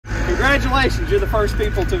Congratulations, you're the first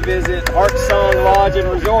people to visit Heartsong Lodge and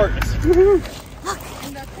Resort. Look,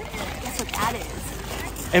 guess what that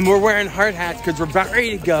is? And we're wearing hard hats because we're about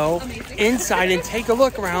ready to go inside and take a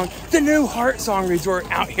look around the new Heartsong Resort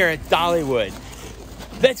out here at Dollywood.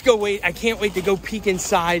 Let's go wait. I can't wait to go peek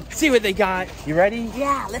inside, see what they got. You ready?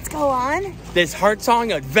 Yeah, let's go on. This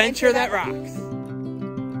Heartsong adventure that rocks.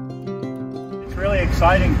 It's really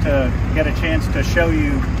exciting to get a chance to show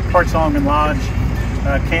you Heartsong and Lodge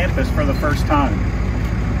campus for the first time.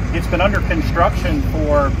 It's been under construction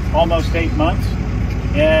for almost 8 months,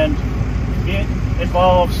 and it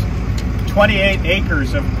involves 28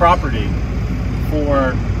 acres of property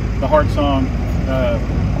for the Heartsong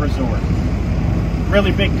Resort.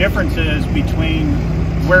 Really big differences between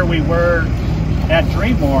where we were at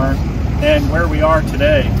Dreammore and where we are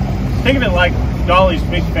today. Think of it like Dolly's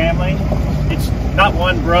big family. It's not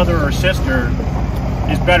one brother or sister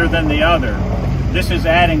is better than the other. This is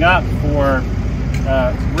adding up for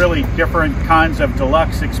really different kinds of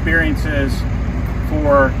deluxe experiences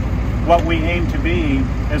for what we aim to be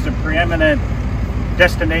as a preeminent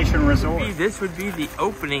destination resort. This would be the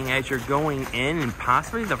opening as you're going in, and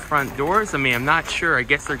possibly the front doors. I mean, I'm not sure. I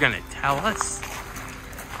guess they're gonna tell us.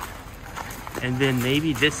 And then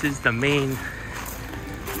maybe this is the main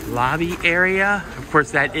lobby area. Of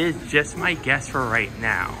course, that is just my guess for right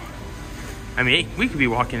now. I mean, we could be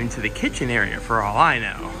walking into the kitchen area for all I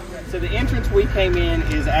know. So the entrance we came in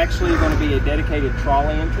is actually going to be a dedicated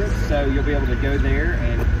trolley entrance. So you'll be able to go there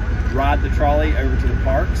and ride the trolley over to the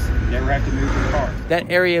parks. Never have to move your car.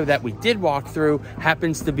 That area that we did walk through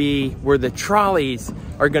happens to be where the trolleys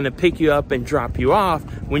are going to pick you up and drop you off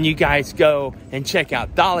when you guys go and check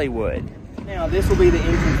out Dollywood. Now this will be the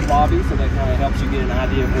entrance lobby, so that kind of helps you get an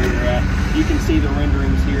idea of where you're at. You can see the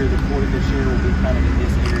renderings here. The portico chair will be kind of in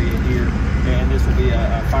this area here, and this will be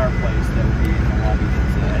a fireplace that will be in the lobby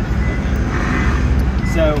that's as you come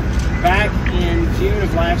in. So back in June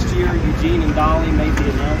of last year, Eugene and Dolly made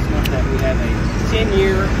the announcement that we have a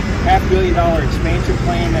 10-year, $500 million expansion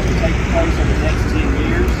plan that will take place over the next 10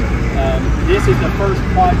 years. This is the first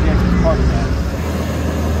project as part of that.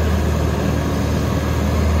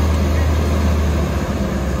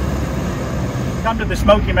 Come to the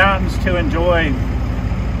Smoky Mountains to enjoy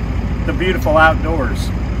the beautiful outdoors.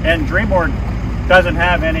 And Dreammore doesn't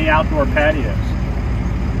have any outdoor patios,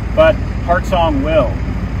 but Heartsong will.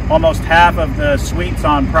 Almost half of the suites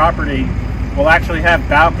on property will actually have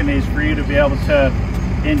balconies for you to be able to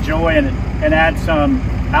enjoy and add some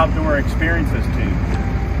outdoor experiences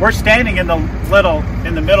to. We're standing in the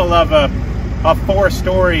middle of a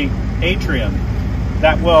 4-story atrium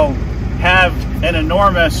that will have an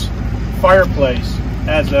enormous fireplace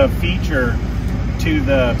as a feature to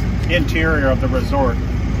the interior of the resort,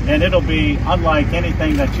 and it'll be unlike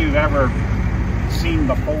anything that you've ever seen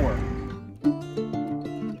before.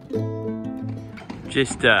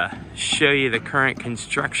 Just to show you the current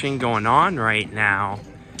construction going on right now.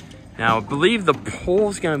 Now, I believe the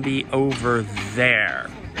pole's gonna be over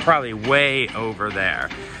there, probably way over there.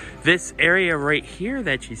 This area right here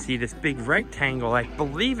that you see, this big rectangle, I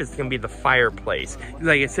believe it's gonna be the fireplace.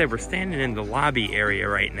 Like I said, we're standing in the lobby area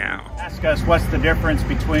right now. Ask us what's the difference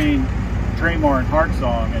between Dreammore and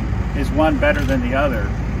Heartsong, and is one better than the other?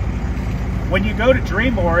 When you go to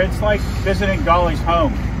Dreammore, it's like visiting Dolly's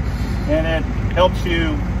home, and it helps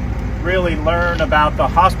you really learn about the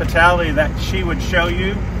hospitality that she would show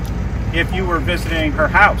you if you were visiting her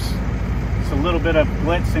house. It's a little bit of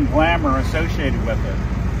glitz and glamour associated with it.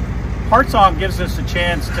 Heartsong gives us a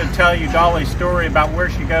chance to tell you Dolly's story about where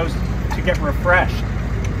she goes to get refreshed.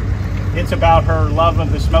 It's about her love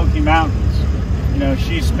of the Smoky Mountains. You know,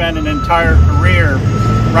 she spent an entire career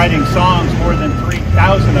writing songs, more than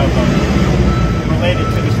 3,000 of them, related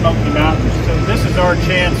to the Smoky Mountains. So this is our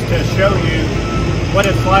chance to show you what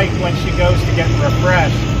it's like when she goes to get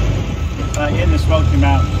refreshed in the Smoky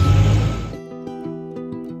Mountains.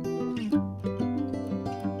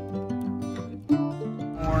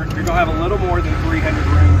 You're going to have a little more than 300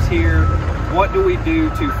 rooms here. What do we do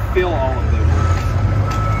to fill all of those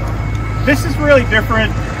rooms? This is really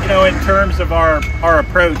different, you know, in terms of our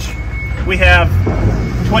approach. We have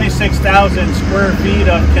 26,000 square feet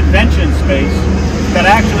of convention space that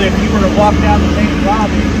actually, if you were to walk down the main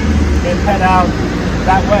lobby and head out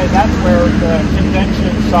that way, that's where the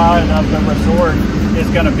convention side of the resort is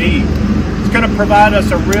going to be. It's going to provide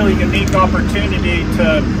us a really unique opportunity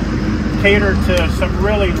to cater to some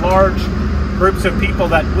really large groups of people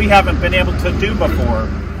that we haven't been able to do before.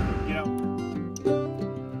 You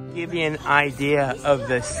know, give you an idea of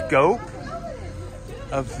the scope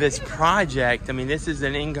of this project. I mean, this is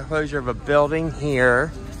an enclosure of a building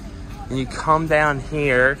here. and you come down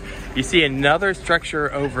here, you see another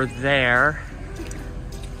structure over there.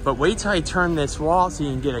 But wait till I turn this wall so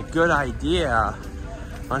you can get a good idea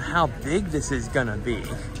on how big this is gonna be.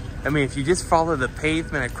 I mean, if you just follow the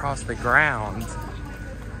pavement across the ground.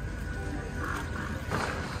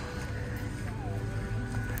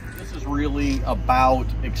 This is really about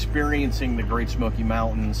experiencing the Great Smoky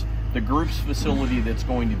Mountains. The group's facility that's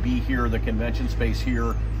going to be here, the convention space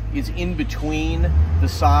here, is in between the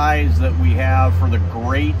size that we have for the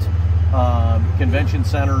great convention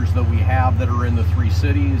centers that we have that are in the 3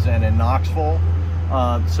 cities and in Knoxville.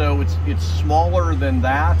 So it's smaller than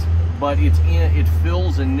that, but it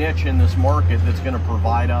fills a niche in this market that's going to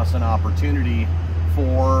provide us an opportunity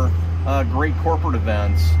for great corporate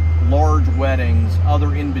events, large weddings,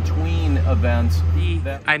 other in-between events.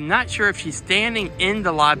 I'm not sure if she's standing in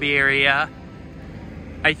the lobby area.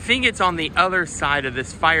 I think it's on the other side of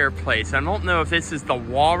this fireplace. I don't know if this is the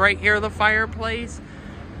wall right here of the fireplace,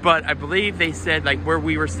 but I believe they said like where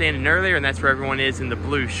we were standing earlier, and that's where everyone is in the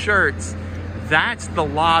blue shirts. That's the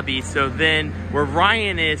lobby. So then where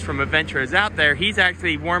Ryan is from Adventurers Out There, he's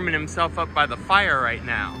actually warming himself up by the fire right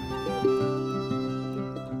now.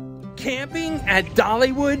 Camping at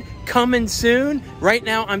Dollywood coming soon. Right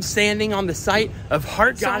now I'm standing on the site of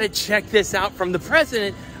Heartsong. Gotta check this out from the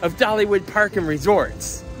president of Dollywood Park and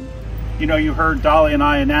Resorts. You know, you heard Dolly and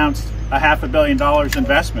I announced a $500 million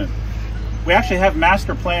investment. We actually have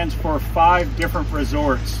master plans for 5 different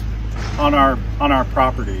resorts on our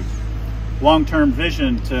property. Long-term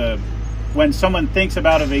vision to when someone thinks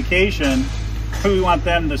about a vacation, we want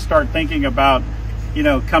them to start thinking about, you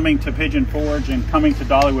know, coming to Pigeon Forge and coming to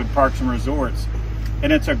Dollywood Parks and Resorts.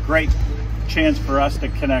 And it's a great chance for us to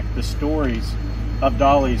connect the stories of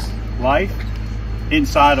Dolly's life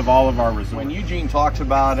inside of all of our resorts. When Eugene talks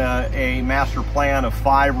about a master plan of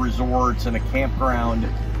 5 resorts and a campground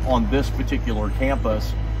on this particular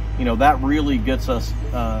campus, you know, that really gets us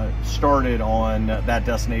started on that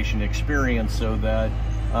destination experience so that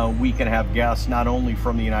we can have guests not only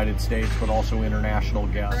from the United States but also international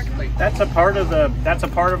guests. That's a part of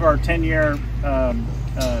our 10-year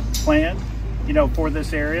plan, you know, for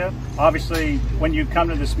this area. Obviously, when you come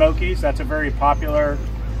to the Smokies, that's a very popular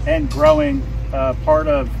and growing part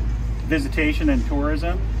of visitation and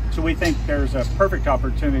tourism. So we think there's a perfect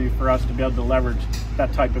opportunity for us to be able to leverage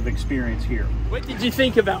that type of experience here. What did you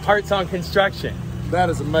think about Heartsong construction? That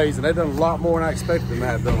is amazing. They've done a lot more than I expected them to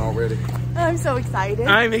have done already. I'm so excited.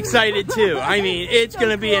 I'm excited too. I mean, it's going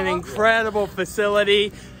to be an incredible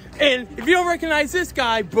facility. And if you don't recognize this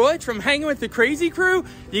guy, Butch, from Hanging with the Crazy Crew,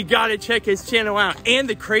 you got to check his channel out. And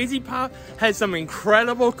the Crazy Pop has some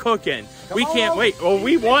incredible cooking. We can't wait. Well,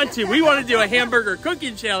 we want to. We want to do a hamburger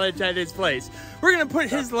cooking challenge at his place. We're going to put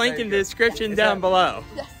his link in the description down below.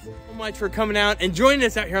 Yes. Thank you so much for coming out and joining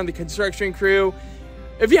us out here on the construction crew.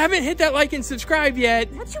 If you haven't hit that like and subscribe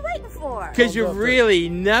yet, what you waiting for? Because you really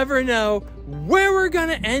never know where we're going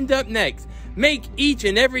to end up next. Make each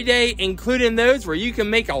and every day, including those where you can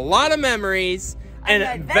make a lot of memories, and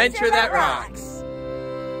adventure that rocks.